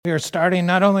We are starting,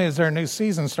 not only is our new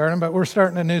season starting, but we're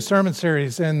starting a new sermon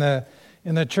series in the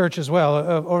church as well.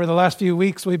 Over the last few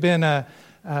weeks, we've been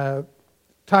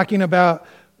talking about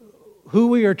who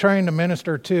we are trying to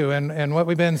minister to. And what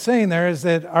we've been saying there is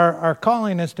that our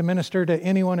calling is to minister to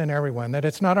anyone and everyone, that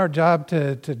it's not our job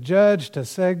to judge, to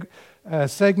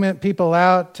segment people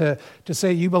out, to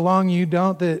say you belong, you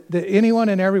don't, that anyone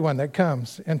and everyone that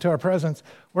comes into our presence,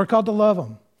 we're called to love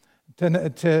them.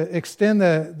 To extend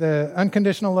the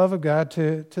unconditional love of God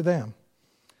to them.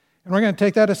 And we're going to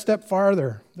take that a step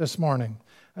farther this morning.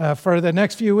 For the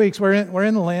next few weeks, we're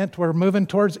in Lent. We're moving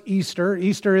towards Easter.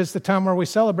 Easter is the time where we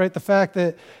celebrate the fact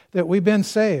that we've been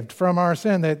saved from our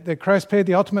sin, that Christ paid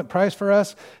the ultimate price for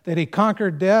us, that He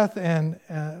conquered death, and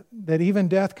that even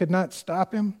death could not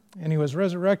stop Him, and He was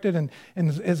resurrected and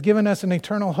has given us an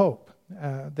eternal hope,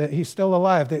 that He's still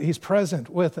alive, that He's present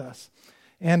with us.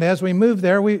 And as we move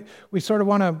there, we sort of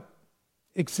want to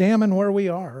examine where we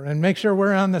are and make sure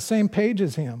we're on the same page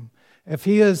as Him. If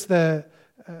He is the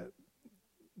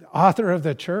author of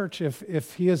the church,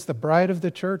 if He is the bride of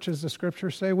the church, as the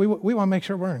Scriptures say, we want to make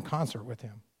sure we're in concert with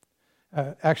Him.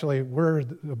 Actually, we're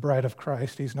the bride of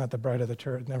Christ. He's not the bride of the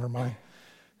church. Never mind.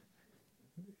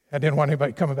 I didn't want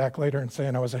anybody coming back later and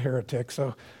saying I was a heretic, so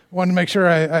I wanted to make sure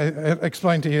I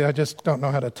explained to you. I just don't know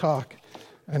how to talk.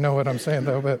 I know what I'm saying,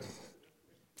 though, But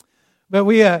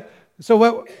so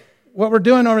what we're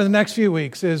doing over the next few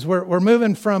weeks is we're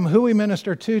moving from who we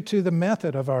minister to the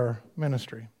method of our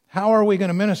ministry. How are we going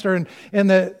to minister? And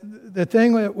the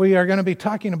thing that we are going to be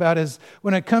talking about is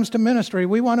when it comes to ministry,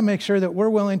 we want to make sure that we're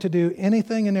willing to do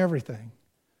anything and everything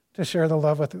to share the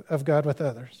love of God with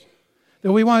others.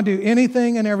 That we want to do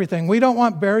anything and everything. We don't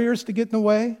want barriers to get in the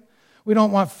way. We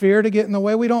don't want fear to get in the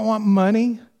way. We don't want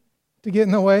money to get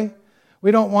in the way.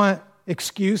 We don't want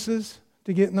excuses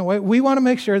to get in the way. We want to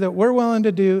make sure that we're willing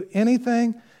to do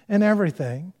anything and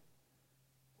everything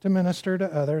to minister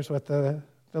to others with the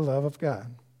love of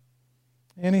God.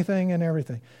 Anything and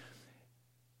everything.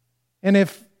 And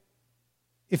if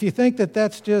you think that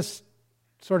that's just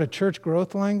sort of church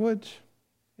growth language,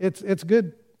 it's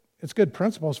good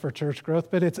principles for church growth,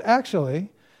 but it's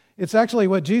actually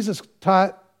what Jesus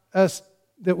taught us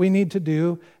that we need to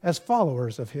do as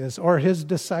followers of His or His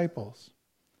disciples.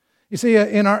 You see,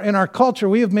 in our culture,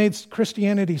 we have made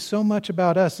Christianity so much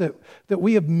about us that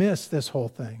we have missed this whole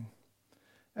thing.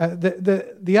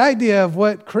 The idea of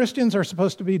what Christians are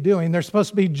supposed to be doing, they're supposed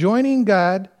to be joining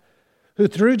God, who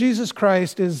through Jesus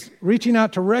Christ is reaching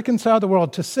out to reconcile the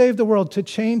world, to save the world, to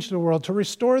change the world, to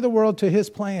restore the world to His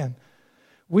plan.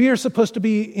 We are supposed to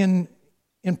be in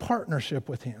partnership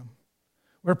with Him.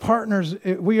 We're partners.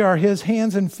 We are His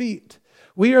hands and feet.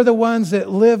 We are the ones that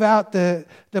live out the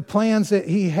plans that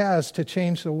He has to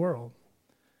change the world.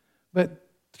 But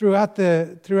throughout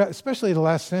especially the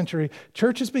last century,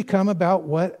 church has become about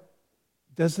what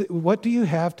do you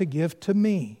have to give to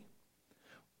me?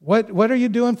 What are you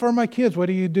doing for my kids? What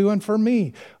are you doing for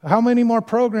me? How many more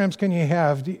programs can you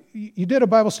have? You did a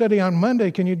Bible study on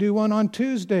Monday. Can you do one on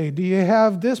Tuesday? Do you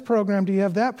have this program? Do you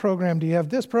have that program? Do you have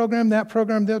this program, that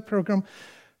program, that program?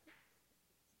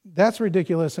 That's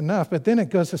ridiculous enough, but then it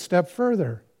goes a step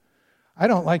further. I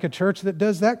don't like a church that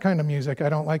does that kind of music. I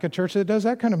don't like a church that does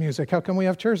that kind of music. How come we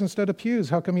have chairs instead of pews?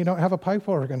 How come you don't have a pipe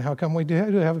organ? How come we do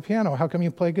have a piano? How come you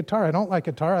play guitar? I don't like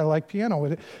guitar. I like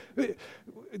piano.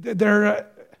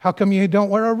 How come you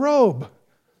don't wear a robe?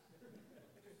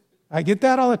 I get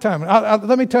that all the time.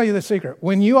 Let me tell you the secret.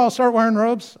 When you all start wearing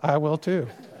robes, I will too.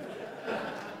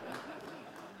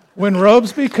 When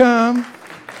robes become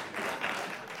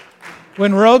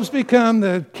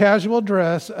the casual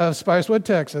dress of Spicewood,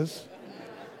 Texas,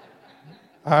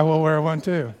 I will wear one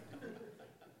too.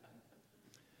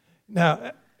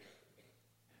 Now,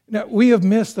 we have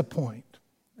missed the point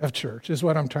of church, is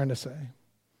what I'm trying to say.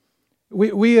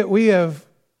 We have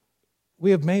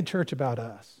made church about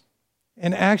us.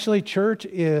 And actually, church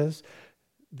is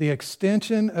the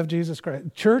extension of Jesus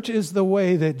Christ. Church is the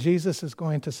way that Jesus is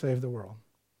going to save the world.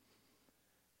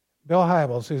 Bill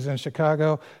Hybels, who's in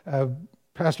Chicago,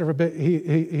 pastor of a bit,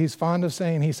 he's fond of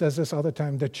saying, he says this all the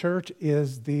time, the church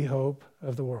is the hope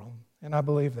of the world. And I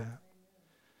believe that.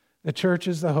 The church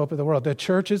is the hope of the world. The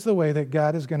church is the way that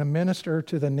God is going to minister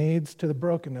to the needs, to the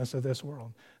brokenness of this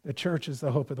world. The church is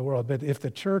the hope of the world. But if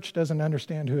the church doesn't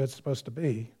understand who it's supposed to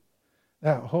be,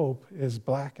 that hope is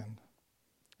blackened.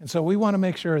 And so we want to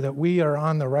make sure that we are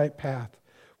on the right path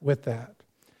with that.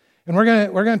 And we're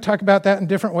going to talk about that in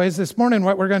different ways. This morning,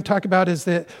 what we're going to talk about is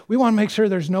that we want to make sure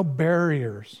there's no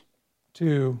barriers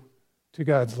to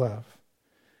God's love.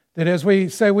 That as we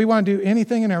say we want to do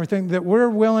anything and everything, that we're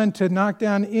willing to knock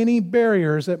down any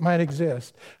barriers that might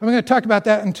exist. I'm going to talk about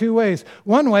that in two ways.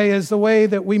 One way is the way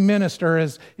that we minister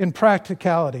is in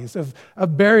practicalities of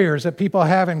barriers that people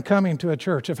have in coming to a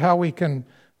church, of how we can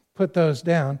put those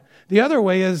down. The other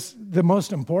way is the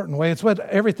most important way. It's what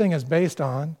everything is based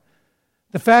on.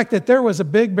 The fact that there was a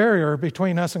big barrier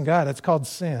between us and God. It's called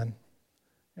sin.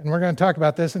 And we're going to talk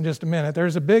about this in just a minute.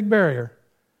 There's a big barrier.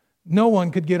 No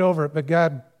one could get over it, but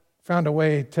God found a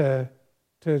way to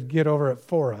get over it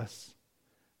for us.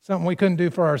 Something we couldn't do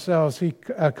for ourselves, He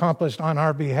accomplished on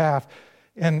our behalf.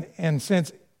 And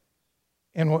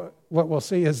what we'll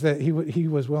see is that He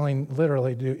was willing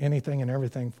literally to do anything and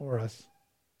everything for us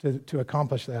to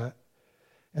accomplish that.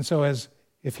 And so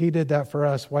if He did that for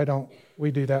us, why don't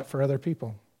we do that for other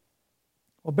people?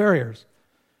 Well, barriers.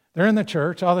 They're in the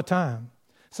church all the time.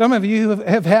 Some of you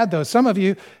have had those. Some of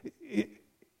you,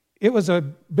 it was a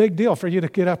big deal for you to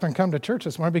get up and come to church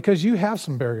this morning because you have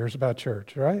some barriers about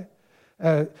church, right?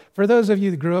 For those of you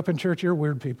that grew up in church, you're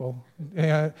weird people.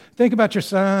 Think about your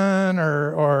son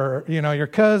or your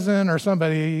cousin or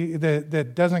somebody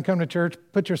that doesn't come to church.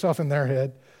 Put yourself in their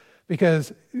head,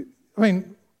 because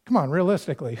come on,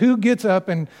 realistically, who gets up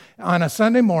and on a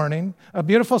Sunday morning, a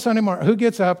beautiful Sunday morning, who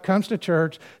gets up, comes to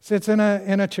church, sits in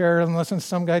a chair and listens to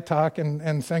some guy talk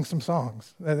and sing some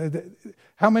songs?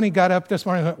 How many got up this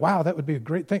morning and went, wow, that would be a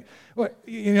great thing? Well,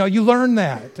 you learn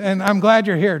that, and I'm glad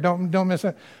you're here. Don't miss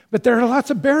it. But there are lots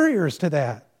of barriers to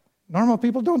that. Normal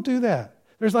people don't do that.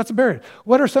 There's lots of barriers.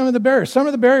 What are some of the barriers? Some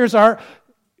of the barriers are,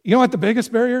 you know what the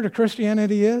biggest barrier to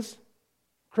Christianity is?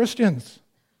 Christians.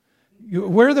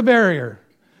 We're the barrier.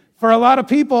 For a lot of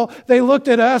people, they looked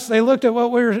at us, they looked at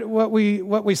what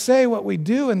we say, what we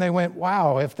do, and they went,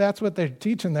 wow, if that's what they're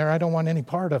teaching there, I don't want any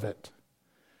part of it.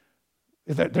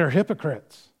 They're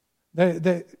hypocrites.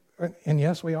 And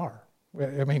yes, we are.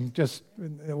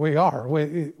 We are.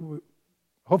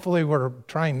 Hopefully we're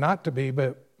trying not to be,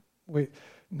 but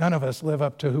none of us live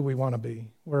up to who we want to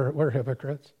be. We're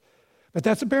hypocrites. But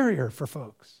that's a barrier for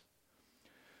folks.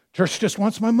 Church just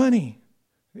wants my money.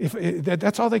 If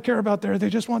that's all they care about there, they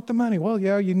just want the money. Well,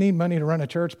 yeah, you need money to run a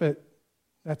church, but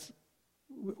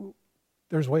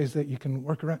there's ways that you can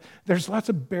work around. There's lots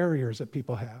of barriers that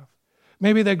people have.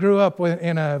 Maybe they grew up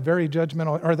in a very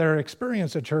judgmental, or their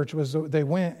experience at church was they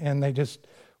went and they just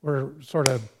were sort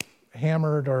of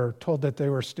hammered or told that they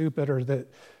were stupid, or that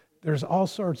there's all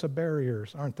sorts of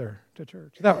barriers, aren't there, to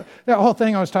church? That whole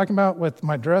thing I was talking about with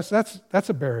my dress, that's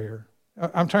a barrier.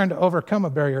 I'm trying to overcome a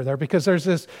barrier there, because there's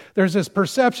this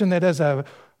perception that as a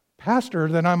pastor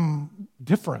that I'm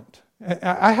different.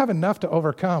 I have enough to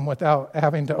overcome without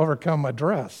having to overcome a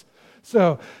dress.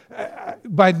 So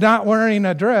by not wearing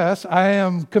a dress, I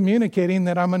am communicating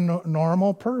that I'm a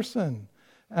normal person.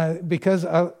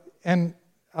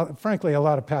 Frankly, a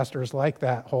lot of pastors like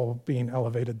that whole being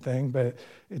elevated thing, but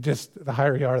it just, the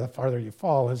higher you are, the farther you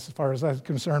fall, as far as I'm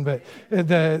concerned. But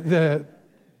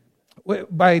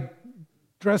by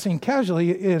dressing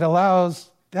casually, it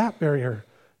allows that barrier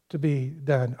to be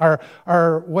done.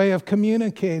 Our way of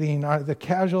communicating, the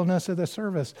casualness of the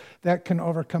service, that can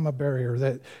overcome a barrier.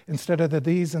 That instead of the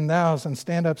these and thous and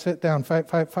stand up, sit down, fight,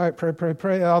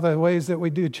 pray, all the ways that we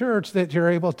do church, that you're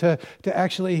able to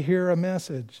actually hear a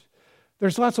message.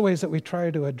 There's lots of ways that we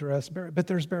try to address barriers, but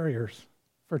there's barriers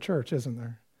for church, isn't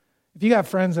there? If you got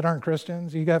friends that aren't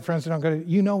Christians, you got friends that don't go to,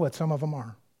 you know what some of them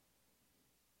are.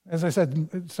 As I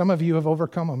said, some of you have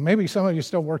overcome them. Maybe some of you are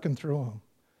still working through them.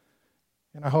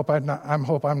 And I hope I'm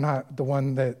not the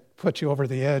one that puts you over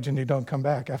the edge and you don't come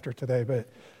back after today. But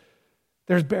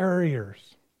there's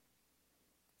barriers.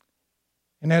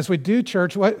 And as we do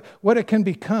church, what it can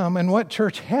become and what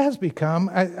church has become,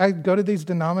 I go to these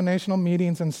denominational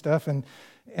meetings and stuff,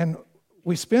 and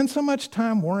we spend so much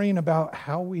time worrying about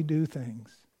how we do things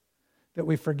that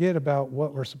we forget about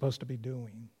what we're supposed to be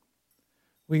doing.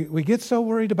 We get so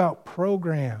worried about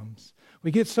programs.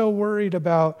 We get so worried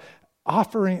about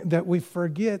offering that we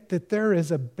forget that there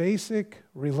is a basic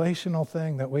relational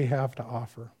thing that we have to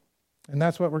offer. And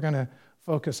that's what we're going to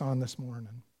focus on this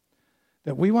morning.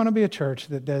 That we want to be a church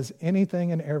that does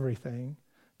anything and everything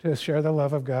to share the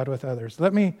love of God with others.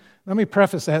 Let me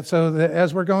preface that so that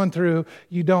as we're going through,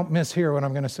 you don't mishear what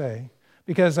I'm going to say.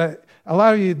 Because a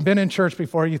lot of you have been in church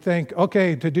before, you think,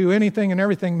 okay, to do anything and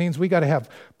everything means we got to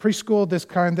have preschool, this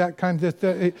kind, that kind,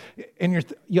 and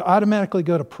you automatically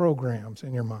go to programs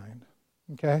in your mind,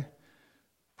 okay?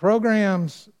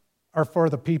 Programs are for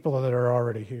the people that are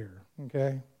already here,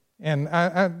 okay? And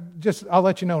I'll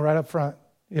let you know right up front,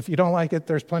 if you don't like it,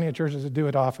 there's plenty of churches that do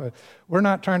it off of. We're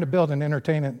not trying to build an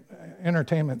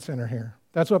entertainment center here.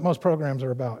 That's what most programs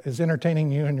are about, is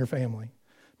entertaining you and your family.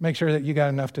 Make sure that you got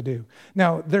enough to do.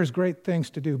 Now, there's great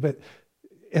things to do,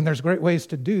 and there's great ways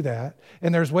to do that,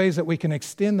 and there's ways that we can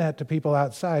extend that to people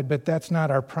outside, but that's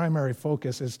not our primary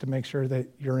focus, is to make sure that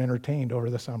you're entertained over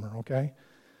the summer, okay?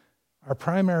 Our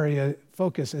primary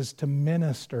focus is to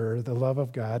minister the love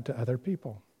of God to other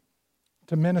people,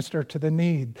 to minister to the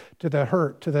need, to the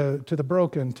hurt, to the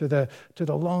broken, to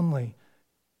the lonely.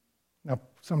 Now,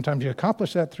 sometimes you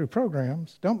accomplish that through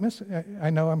programs. Don't miss it. I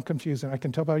know I'm confusing. I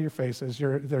can tell by your faces.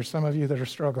 There's some of you that are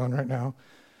struggling right now.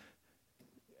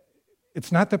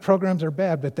 It's not that programs are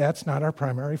bad, but that's not our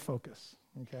primary focus,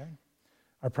 okay?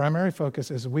 Our primary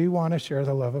focus is we want to share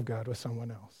the love of God with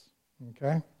someone else,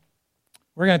 okay?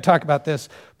 We're going to talk about this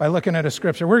by looking at a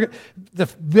scripture. The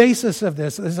basis of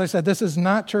this, as I said, this is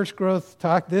not church growth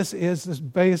talk. This is the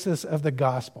basis of the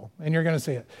gospel, and you're going to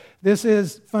see it. This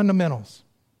is fundamentals.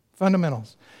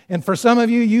 Fundamentals. And for some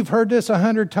of you, you've heard this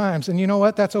 100 times, and you know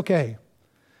what? That's okay.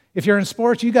 If you're in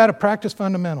sports, you got to practice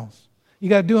fundamentals. You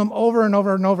got to do them over and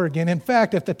over and over again. In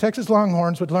fact, if the Texas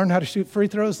Longhorns would learn how to shoot free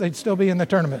throws, they'd still be in the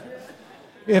tournament.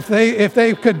 If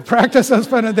they could practice those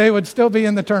fundamentals, they would still be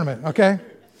in the tournament, okay?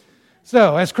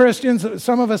 So, as Christians,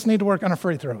 some of us need to work on our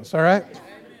free throws, all right?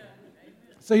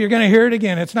 So you're going to hear it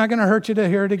again. It's not going to hurt you to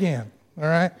hear it again, all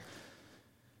right?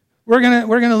 We're going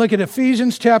to look at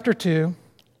Ephesians chapter 2.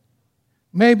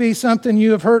 Maybe something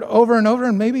you have heard over and over,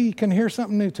 and maybe you can hear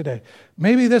something new today.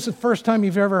 Maybe this is the first time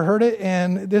you've ever heard it,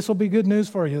 and this will be good news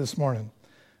for you this morning.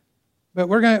 But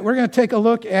we're going to take a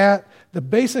look at the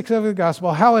basics of the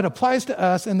gospel, how it applies to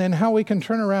us, and then how we can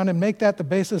turn around and make that the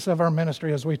basis of our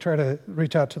ministry as we try to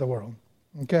reach out to the world.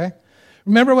 Okay?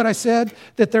 Remember what I said,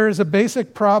 that there is a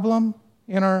basic problem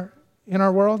in our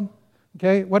world?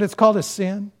 Okay? What it's called is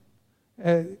sin.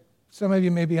 Some of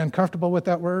you may be uncomfortable with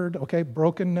that word, okay?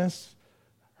 Brokenness,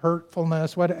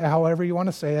 hurtfulness, however you want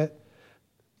to say it.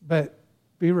 But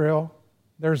be real.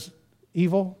 There's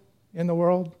evil in the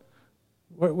world.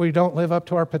 We don't live up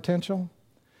to our potential.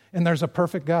 And there's a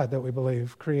perfect God that we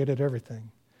believe created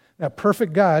everything. That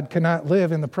perfect God cannot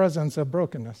live in the presence of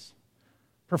brokenness.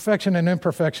 Perfection and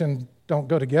imperfection don't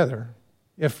go together.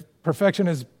 If perfection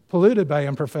is polluted by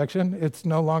imperfection, it's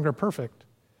no longer perfect.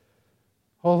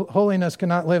 Holiness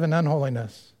cannot live in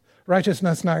unholiness.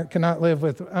 Righteousness cannot live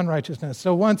with unrighteousness.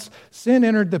 So once sin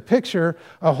entered the picture,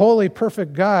 a holy,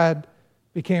 perfect God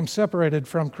became separated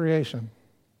from creation.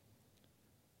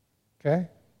 Okay?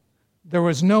 There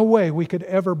was no way we could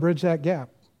ever bridge that gap.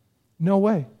 No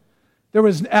way. There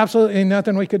was absolutely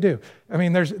nothing we could do. I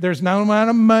mean, there's no amount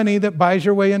of money that buys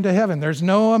your way into heaven. There's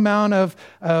no amount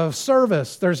of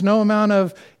service. There's no amount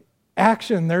of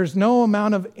action. There's no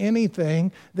amount of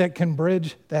anything that can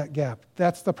bridge that gap.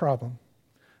 That's the problem.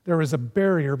 There was a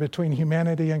barrier between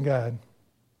humanity and God.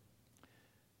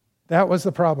 That was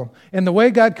the problem. And the way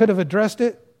God could have addressed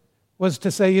it was to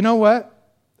say, you know what?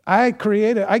 I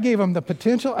gave them the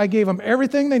potential. I gave them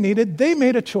everything they needed. They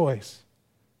made a choice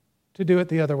to do it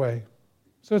the other way.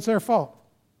 So it's their fault.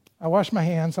 I wash my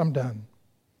hands. I'm done.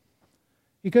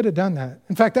 He could have done that.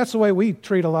 In fact, that's the way we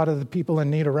treat a lot of the people in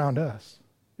need around us,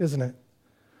 isn't it?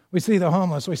 We see the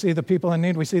homeless. We see the people in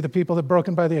need. We see the people that are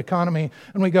broken by the economy.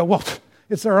 And we go, well,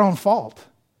 it's their own fault.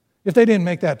 If they didn't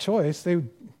make that choice,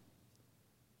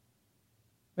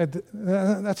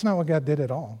 that's not what God did at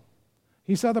all.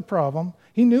 He saw the problem.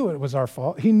 He knew it was our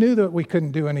fault. He knew that we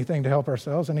couldn't do anything to help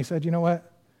ourselves. And he said, you know what?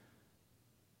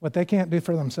 What they can't do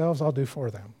for themselves, I'll do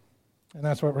for them. And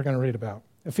that's what we're going to read about.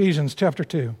 Ephesians chapter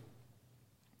 2.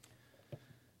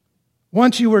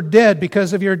 Once you were dead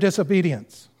because of your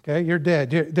disobedience. Okay, you're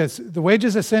dead. The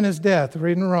wages of sin is death.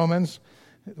 Read in Romans.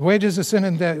 The wages of sin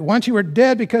and death. Once you were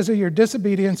dead because of your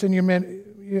disobedience and your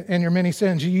many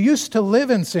sins. You used to live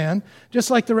in sin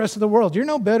just like the rest of the world. You're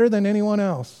no better than anyone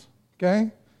else.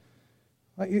 Okay?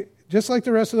 Just like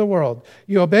the rest of the world.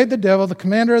 You obeyed the devil, the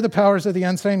commander of the powers of the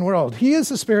unseen world. He is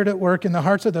the spirit at work in the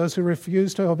hearts of those who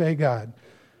refuse to obey God.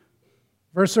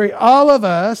 Verse 3, all of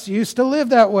us used to live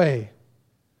that way,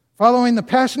 following the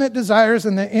passionate desires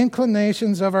and the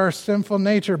inclinations of our sinful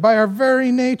nature. By our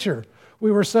very nature,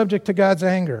 we were subject to God's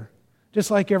anger, just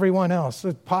like everyone else.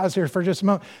 Let's pause here for just a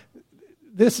moment.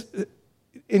 This,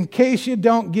 in case you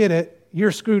don't get it,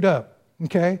 you're screwed up.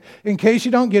 Okay? In case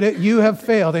you don't get it, you have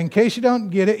failed. In case you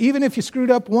don't get it, even if you screwed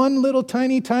up one little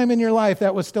tiny time in your life,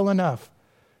 that was still enough.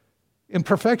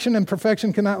 Imperfection and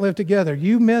perfection cannot live together.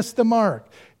 You missed the mark.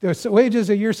 The wages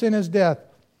of your sin is death.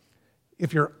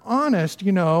 If you're honest,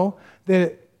 you know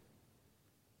that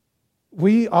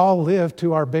we all live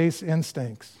to our base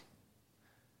instincts.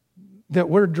 That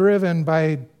we're driven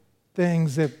by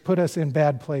things that put us in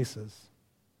bad places.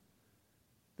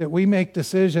 That we make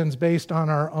decisions based on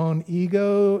our own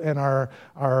ego and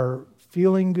our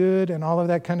feeling good and all of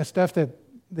that kind of stuff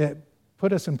that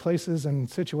put us in places and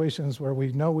situations where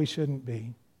we know we shouldn't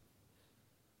be.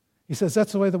 He says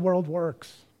that's the way the world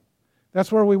works.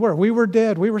 That's where we were. We were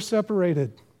dead. We were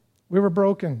separated. We were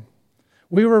broken.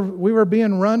 We were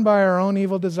being run by our own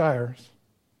evil desires.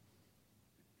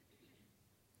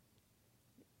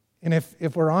 And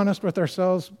if we're honest with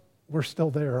ourselves, we're still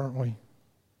there, aren't we?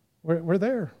 We're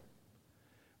there.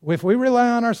 If we rely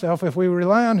on ourselves, if we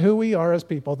rely on who we are as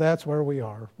people, that's where we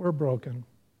are. We're broken.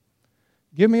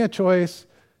 Give me a choice,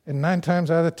 and 9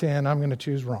 times out of 10, I'm going to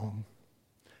choose wrong.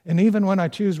 And even when I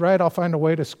choose right, I'll find a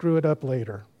way to screw it up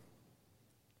later.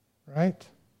 Right?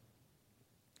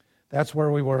 That's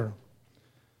where we were.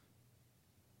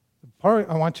 The part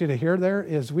I want you to hear there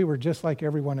is we were just like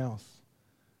everyone else.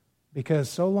 Because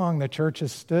so long the church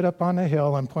has stood up on a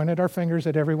hill and pointed our fingers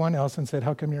at everyone else and said,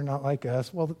 how come you're not like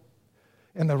us? Well,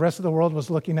 and the rest of the world was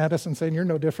looking at us and saying, you're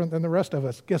no different than the rest of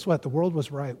us. Guess what? The world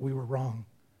was right. We were wrong.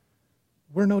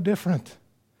 We're no different.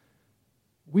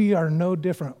 We are no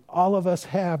different. All of us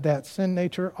have that sin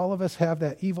nature. All of us have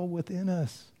that evil within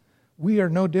us. We are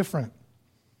no different.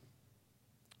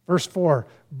 Verse 4,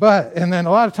 but, and then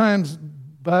a lot of times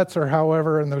buts or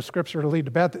however in the scripture to lead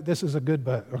to but, this is a good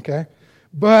but, okay?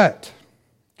 But,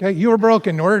 okay, you were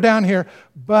broken. We're down here.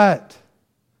 But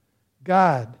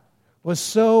God was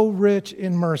so rich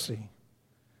in mercy,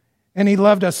 and He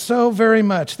loved us so very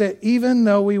much that even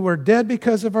though we were dead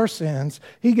because of our sins,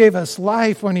 He gave us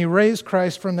life when He raised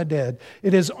Christ from the dead.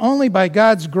 It is only by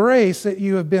God's grace that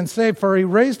you have been saved, for He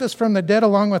raised us from the dead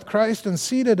along with Christ and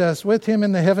seated us with Him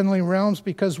in the heavenly realms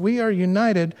because we are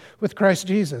united with Christ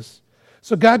Jesus.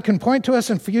 So God can point to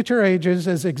us in future ages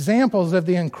as examples of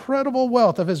the incredible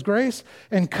wealth of His grace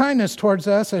and kindness towards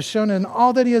us as shown in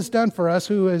all that He has done for us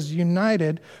who is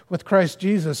united with Christ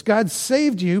Jesus. God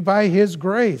saved you by His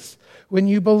grace when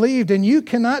you believed, and you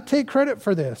cannot take credit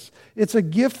for this. It's a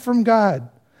gift from God.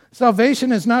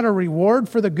 Salvation is not a reward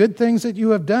for the good things that you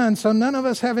have done, so none of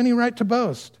us have any right to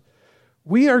boast.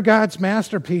 We are God's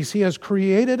masterpiece. He has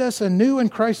created us anew in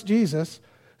Christ Jesus,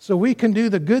 so we can do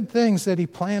the good things that He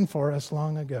planned for us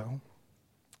long ago.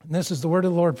 And this is the word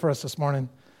of the Lord for us this morning.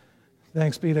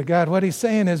 Thanks be to God. What He's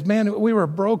saying is, man, we were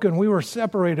broken, we were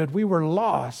separated, we were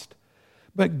lost.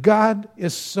 But God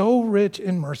is so rich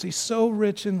in mercy, so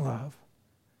rich in love,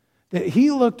 that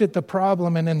He looked at the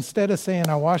problem and instead of saying,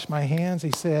 I'll wash my hands,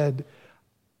 He said,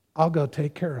 I'll go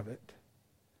take care of it.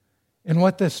 And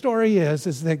what the story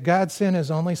is that God sent His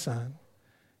only Son,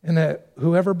 and that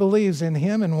whoever believes in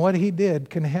Him and what He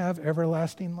did can have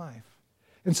everlasting life.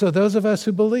 And so those of us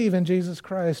who believe in Jesus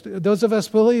Christ, those of us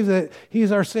who believe that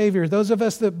He's our Savior, those of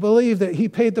us that believe that He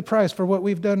paid the price for what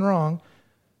we've done wrong,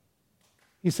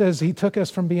 He says He took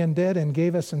us from being dead and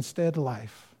gave us instead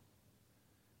life.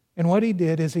 And what He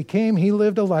did is He came, He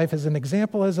lived a life as an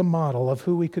example, as a model of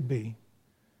who we could be.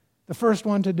 The first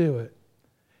one to do it.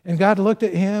 And God looked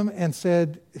at Him and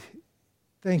said,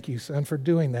 thank you, Son, for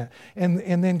doing that.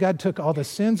 And then God took all the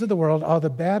sins of the world, all the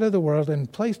bad of the world,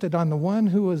 and placed it on the one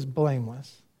who was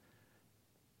blameless.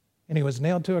 And He was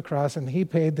nailed to a cross, and He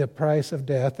paid the price of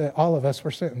death that all of us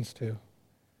were sentenced to.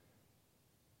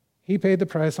 He paid the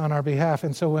price on our behalf.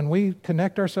 And so when we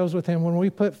connect ourselves with Him, when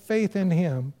we put faith in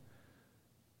Him,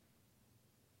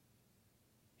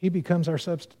 He becomes our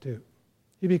substitute.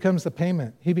 He becomes the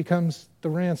payment. He becomes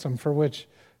the ransom for which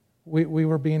we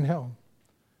were being held.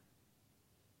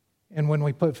 And when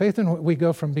we put faith in it, we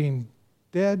go from being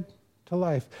dead to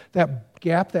life. That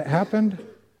gap that happened,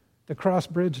 the cross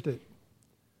bridged it.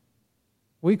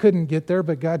 We couldn't get there,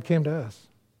 but God came to us.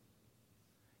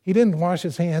 He didn't wash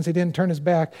His hands. He didn't turn His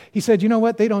back. He said, you know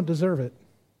what? They don't deserve it,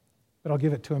 but I'll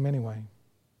give it to them anyway.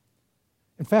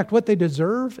 In fact, what they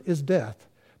deserve is death,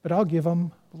 but I'll give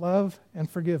them love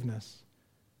and forgiveness.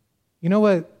 You know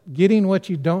what getting what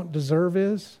you don't deserve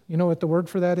is? You know what the word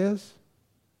for that is?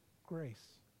 Grace.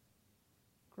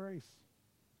 Grace.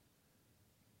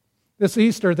 This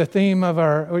Easter, the theme of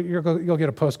you'll get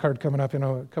a postcard coming up in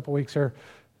a couple weeks here.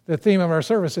 The theme of our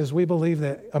service is we believe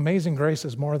that amazing grace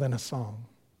is more than a song.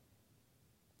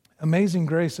 Amazing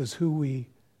grace is who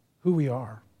we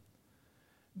are.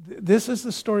 This is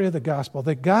the story of the gospel,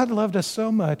 that God loved us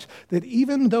so much that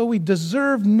even though we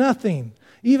deserved nothing,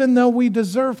 even though we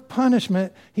deserved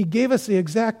punishment, He gave us the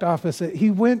exact opposite. He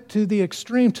went to the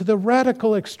extreme, to the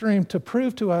radical extreme, to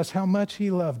prove to us how much He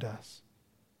loved us.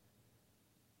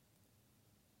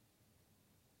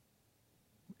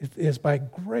 It is by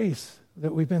grace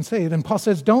that we've been saved. And Paul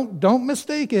says, don't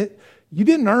mistake it. You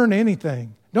didn't earn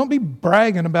anything. Don't be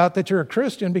bragging about that you're a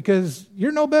Christian because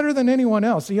you're no better than anyone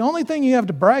else. The only thing you have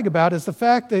to brag about is the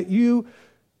fact that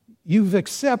you've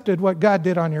accepted what God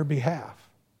did on your behalf.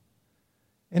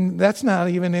 And that's not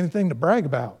even anything to brag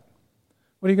about.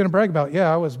 What are you going to brag about?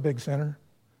 Yeah, I was a big sinner.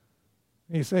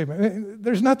 And you say,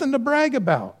 there's nothing to brag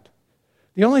about.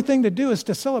 The only thing to do is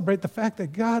to celebrate the fact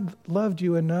that God loved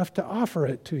you enough to offer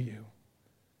it to you.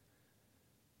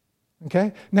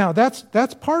 Okay? Now,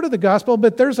 that's part of the gospel,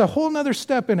 but there's a whole other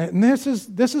step in it. And this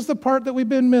is the part that we've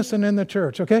been missing in the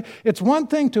church, okay? It's one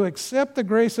thing to accept the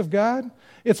grace of God.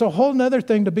 It's a whole other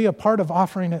thing to be a part of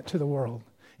offering it to the world.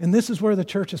 And this is where the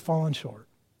church has fallen short.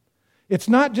 It's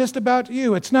not just about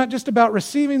you. It's not just about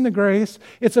receiving the grace.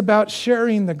 It's about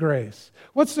sharing the grace.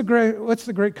 What's the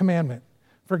great commandment?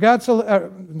 For God so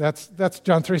that's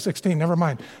John 3:16. Never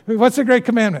mind. What's the great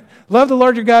commandment? Love the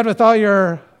Lord your God with all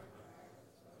your.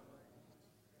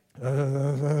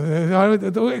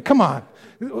 Come on.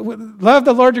 Love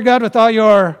the Lord your God with all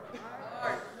your.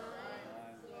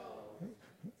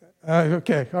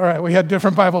 Okay, all right. We had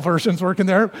different Bible versions working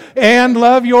there. And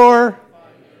love your.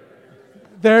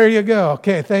 There you go.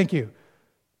 Okay, thank you.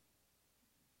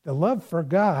 The love for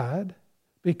God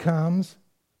becomes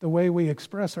the way we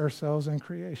express ourselves in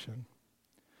creation.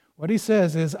 What he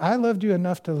says is, I loved you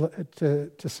enough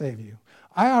to save you.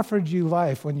 I offered you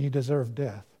life when you deserved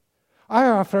death. I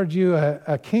offered you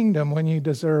a kingdom when you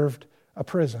deserved a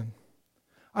prison.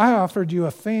 I offered you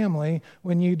a family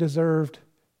when you deserved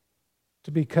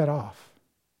to be cut off.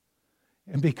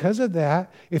 And because of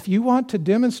that, if you want to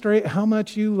demonstrate how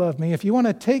much you love me, if you want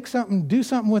to take something, do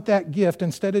something with that gift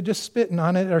instead of just spitting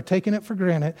on it or taking it for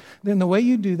granted, then the way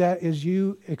you do that is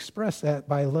you express that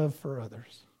by love for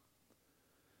others.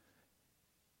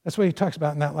 That's what he talks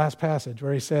about in that last passage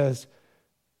where he says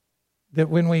that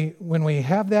when we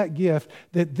have that gift,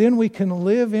 that then we can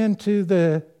live into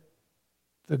the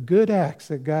good acts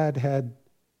that God had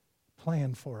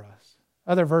planned for us.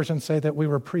 Other versions say that we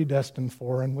were predestined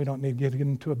for, and we don't need to get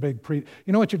into a big You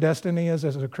know what your destiny is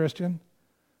as a Christian?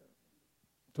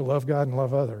 To love God and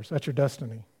love others. That's your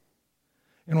destiny.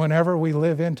 And whenever we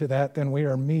live into that, then we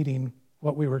are meeting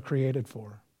what we were created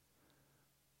for.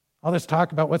 All this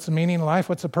talk about what's the meaning of life,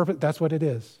 what's the purpose, that's what it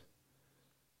is.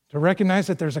 To recognize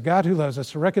that there's a God who loves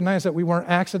us, to recognize that we weren't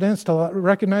accidents, to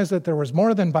recognize that there was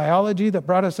more than biology that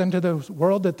brought us into the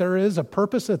world, that there is a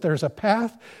purpose, that there's a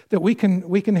path, that we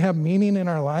can have meaning in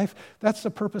our life. That's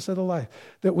the purpose of the life,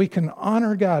 that we can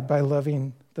honor God by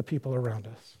loving the people around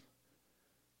us,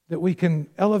 that we can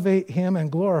elevate Him and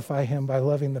glorify Him by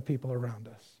loving the people around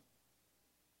us.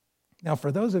 Now,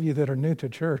 for those of you that are new to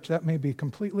church, that may be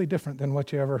completely different than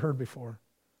what you ever heard before.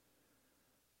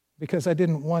 Because I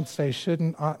didn't once say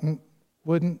shouldn't, oughtn't,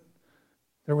 wouldn't.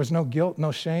 There was no guilt,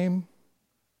 no shame,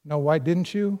 no why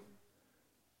didn't you?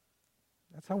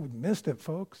 That's how we missed it,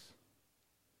 folks.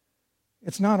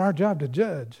 It's not our job to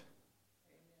judge.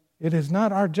 It is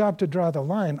not our job to draw the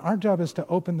line. Our job is to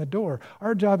open the door.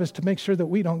 Our job is to make sure that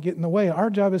we don't get in the way.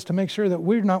 Our job is to make sure that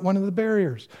we're not one of the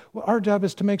barriers. Well, our job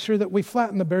is to make sure that we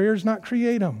flatten the barriers, not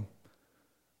create them.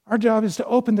 Our job is to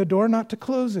open the door, not to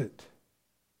close it.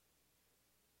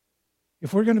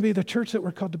 If we're going to be the church that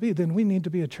we're called to be, then we need to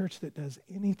be a church that does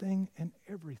anything and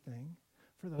everything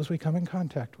for those we come in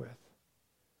contact with.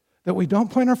 That we don't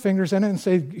point our fingers at it and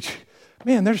say,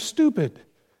 man, they're stupid.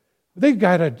 They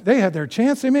had their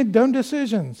chance. They made dumb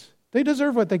decisions. They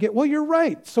deserve what they get. Well, you're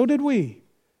right. So did we.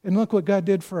 And look what God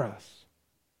did for us.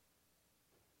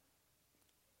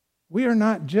 We are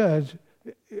not judged.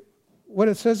 What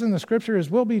it says in the scripture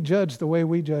is we'll be judged the way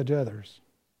we judge others.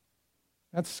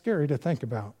 That's scary to think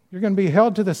about. You're going to be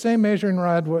held to the same measuring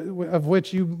rod of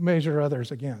which you measure others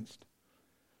against.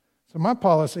 So my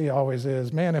policy always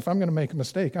is, man, if I'm going to make a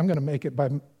mistake, I'm going to make it by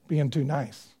being too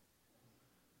nice.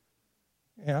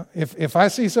 Yeah, if I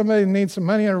see somebody needs some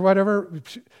money or whatever,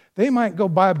 they might go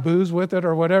buy booze with it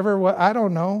or whatever. I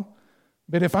don't know.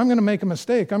 But if I'm going to make a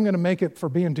mistake, I'm going to make it for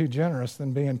being too generous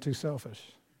than being too selfish.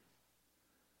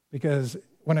 Because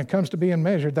when it comes to being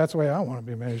measured, that's the way I want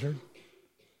to be measured.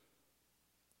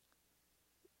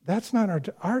 That's not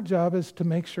our job is to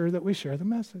make sure that we share the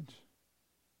message.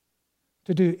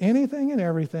 To do anything and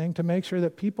everything to make sure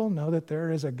that people know that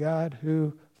there is a God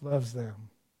who loves them.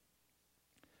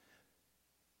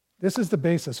 This is the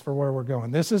basis for where we're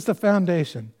going. This is the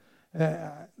foundation.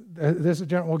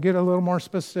 We'll get a little more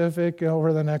specific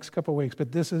over the next couple of weeks,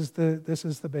 but this is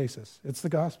the basis. It's the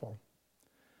gospel.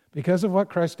 Because of what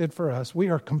Christ did for us, we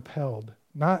are compelled,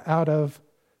 not out of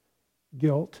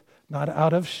guilt, not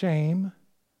out of shame,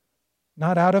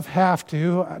 not out of have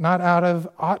to, not out of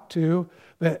ought to,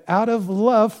 but out of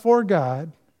love for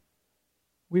God,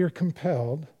 we are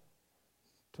compelled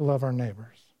to love our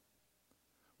neighbors.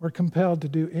 We're compelled to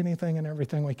do anything and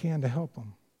everything we can to help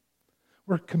them.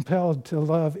 We're compelled to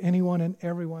love anyone and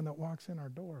everyone that walks in our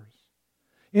doors.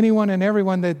 anyone and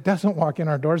everyone that doesn't walk in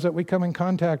our doors that we come in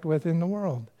contact with in the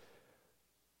world.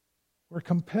 We're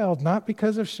compelled, not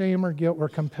because of shame or guilt, we're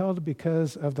compelled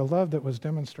because of the love that was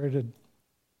demonstrated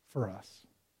for us.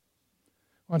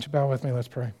 Why don't you bow with me? Let's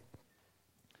pray.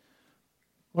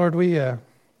 Lord, we have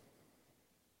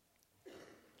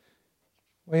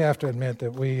to admit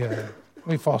that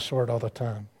we fall short all the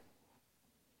time.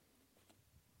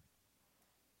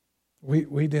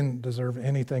 We didn't deserve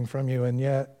anything from you, and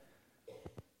yet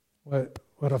what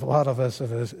a lot of us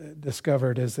have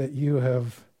discovered is that you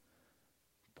have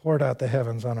poured out the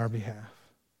heavens on our behalf.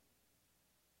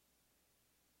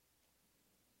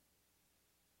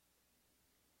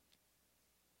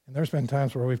 And there's been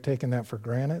times where we've taken that for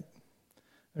granted.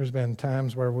 There's been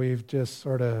times where we've just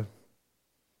sort of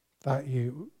thought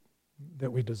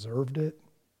that we deserved it.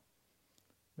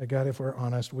 But God, if we're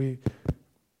honest, we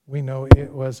know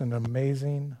it was an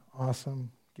amazing,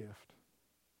 awesome gift.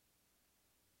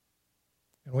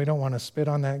 And we don't want to spit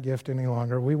on that gift any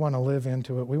longer. We want to live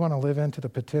into it. We want to live into the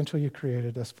potential you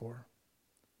created us for.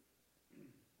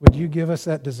 Would you give us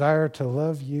that desire to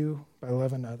love you by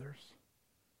loving others?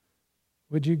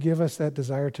 Would you give us that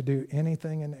desire to do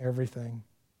anything and everything?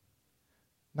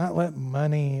 Not let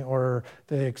money or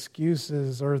the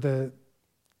excuses or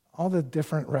all the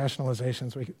different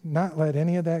rationalizations, not let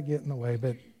any of that get in the way,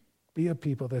 but be a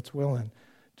people that's willing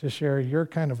to share your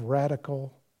kind of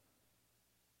radical,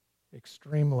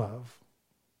 extreme love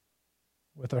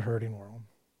with a hurting world.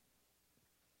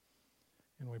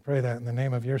 And we pray that in the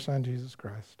name of your Son, Jesus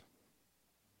Christ.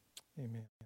 Amen.